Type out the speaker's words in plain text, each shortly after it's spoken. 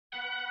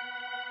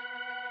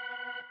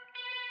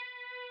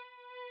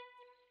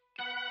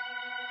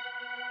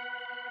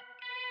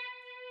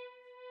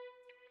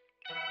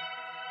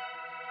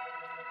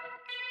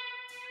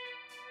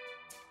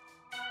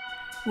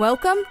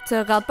Welcome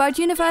to Radboud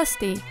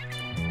University,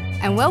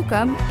 and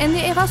welcome in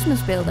the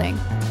Erasmus building.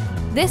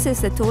 This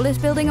is the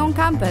tallest building on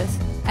campus,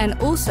 and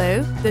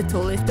also the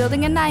tallest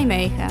building in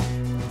Nijmegen.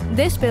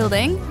 This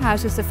building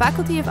houses the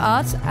Faculty of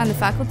Arts and the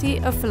Faculty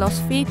of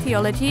Philosophy,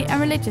 Theology and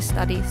Religious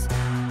Studies.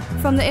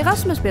 From the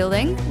Erasmus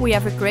building, we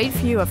have a great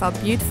view of our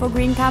beautiful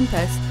green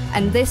campus,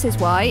 and this is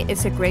why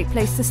it's a great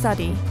place to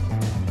study.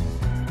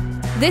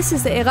 This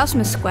is the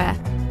Erasmus Square,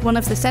 one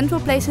of the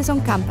central places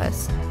on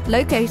campus,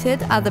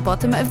 located at the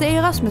bottom of the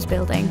Erasmus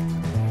building.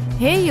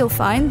 Here you'll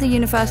find the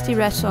university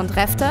restaurant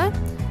Refter,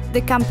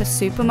 the campus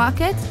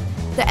supermarket,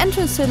 the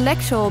entrance to the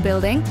lecture hall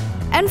building,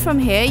 and from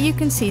here you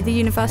can see the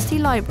university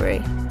library.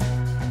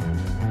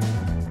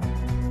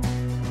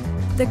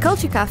 The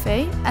Culture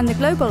Cafe and the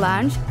Global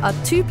Lounge are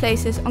two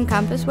places on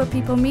campus where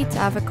people meet to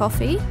have a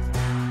coffee,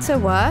 to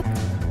work,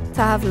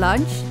 to have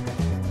lunch,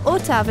 or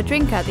to have a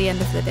drink at the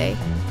end of the day.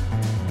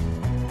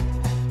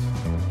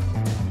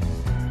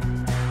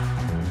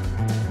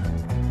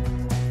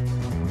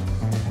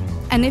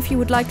 And if you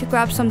would like to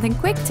grab something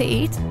quick to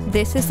eat,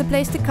 this is the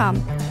place to come.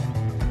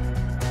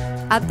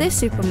 At this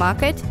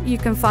supermarket, you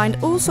can find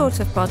all sorts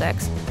of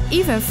products,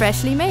 even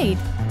freshly made.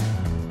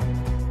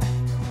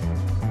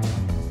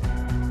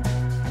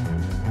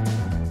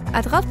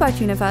 At Radboud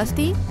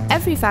University,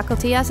 every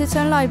faculty has its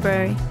own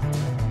library.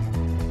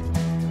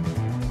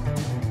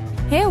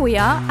 Here we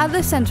are at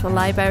the Central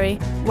Library,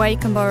 where you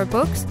can borrow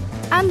books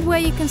and where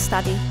you can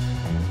study.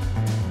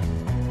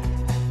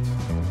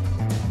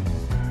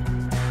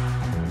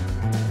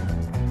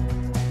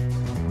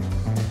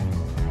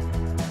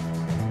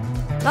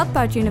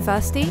 Radboud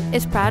University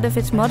is proud of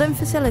its modern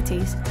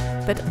facilities,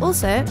 but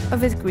also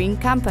of its green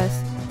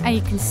campus, and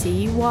you can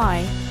see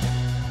why.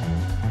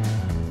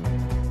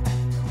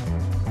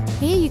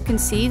 Here you can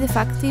see the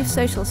Faculty of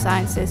Social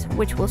Sciences,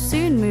 which will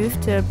soon move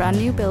to a brand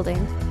new building.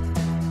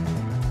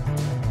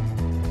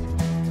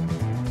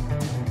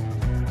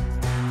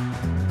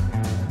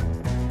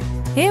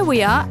 Here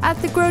we are at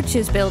the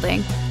Grootjes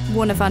building,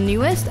 one of our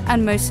newest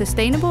and most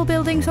sustainable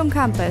buildings on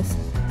campus,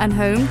 and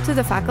home to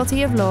the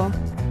Faculty of Law.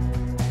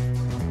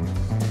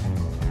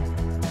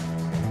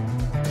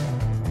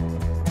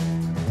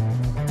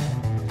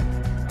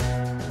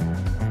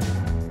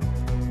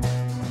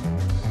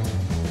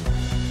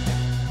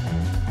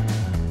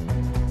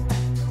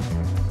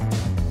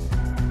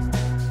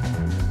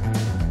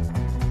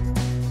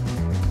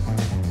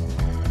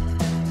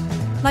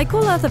 Like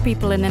all other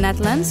people in the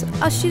Netherlands,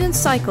 our students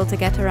cycle to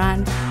get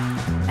around.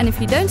 And if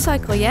you don't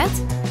cycle yet,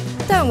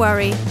 don't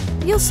worry,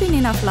 you'll soon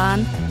enough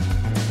learn.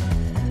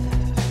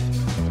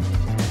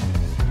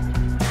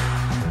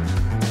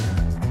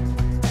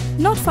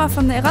 Not far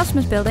from the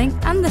Erasmus building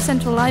and the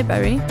Central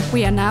Library,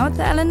 we are now at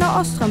the Elinor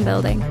Ostrom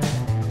building.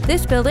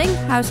 This building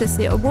houses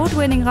the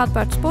award-winning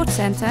Radboud Sports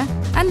Center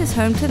and is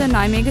home to the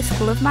Nijmegen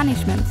School of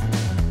Management.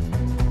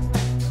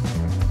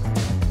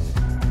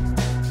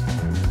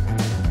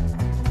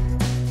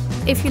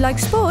 If you like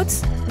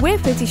sports, we're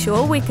pretty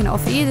sure we can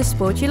offer you the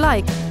sport you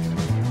like.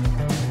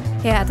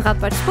 Here at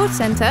Radboud Sports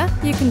Center,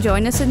 you can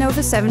join us in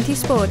over 70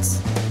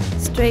 sports,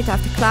 straight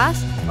after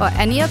class or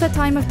any other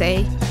time of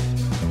day.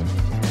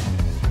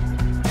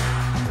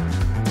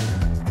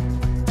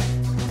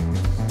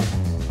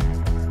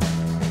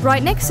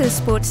 Right next to the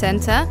Sports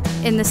Center,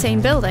 in the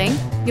same building,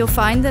 you'll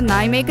find the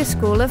Nijmegen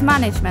School of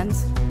Management.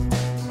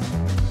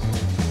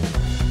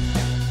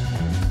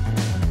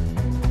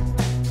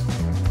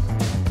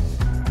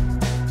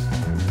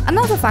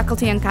 Another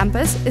faculty on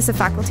campus is the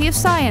Faculty of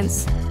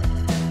Science.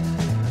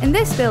 In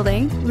this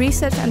building,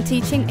 research and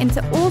teaching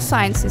into all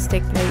sciences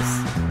take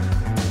place.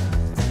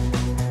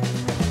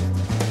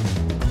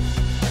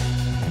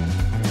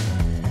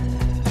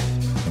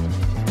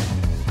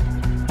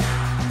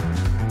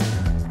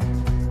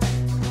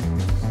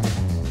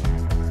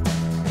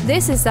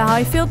 This is the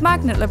High-Field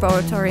Magnet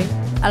Laboratory,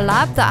 a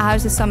lab that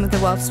houses some of the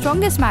world's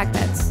strongest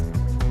magnets.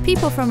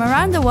 People from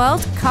around the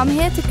world come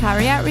here to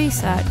carry out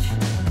research.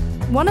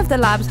 One of the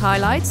lab's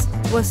highlights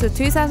was the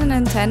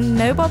 2010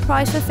 Nobel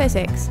Prize for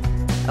Physics,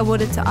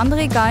 awarded to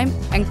Andrei Geim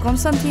and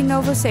Konstantin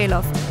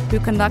Novoselov, who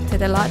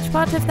conducted a large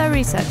part of their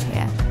research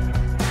here.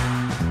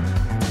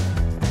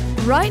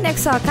 Right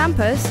next to our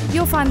campus,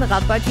 you'll find the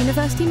Radboud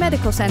University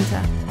Medical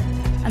Center,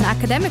 an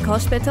academic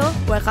hospital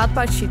where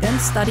Radboud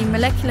students study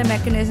molecular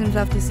mechanisms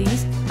of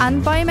disease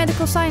and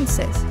biomedical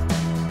sciences.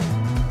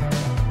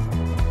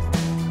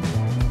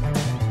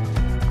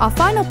 Our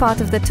final part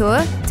of the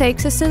tour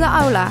takes us to the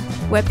aula,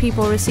 where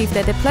people receive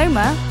their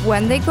diploma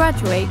when they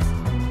graduate.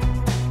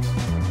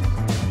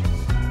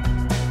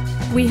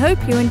 We hope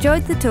you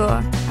enjoyed the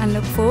tour and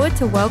look forward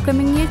to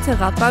welcoming you to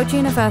Radboud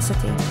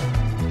University.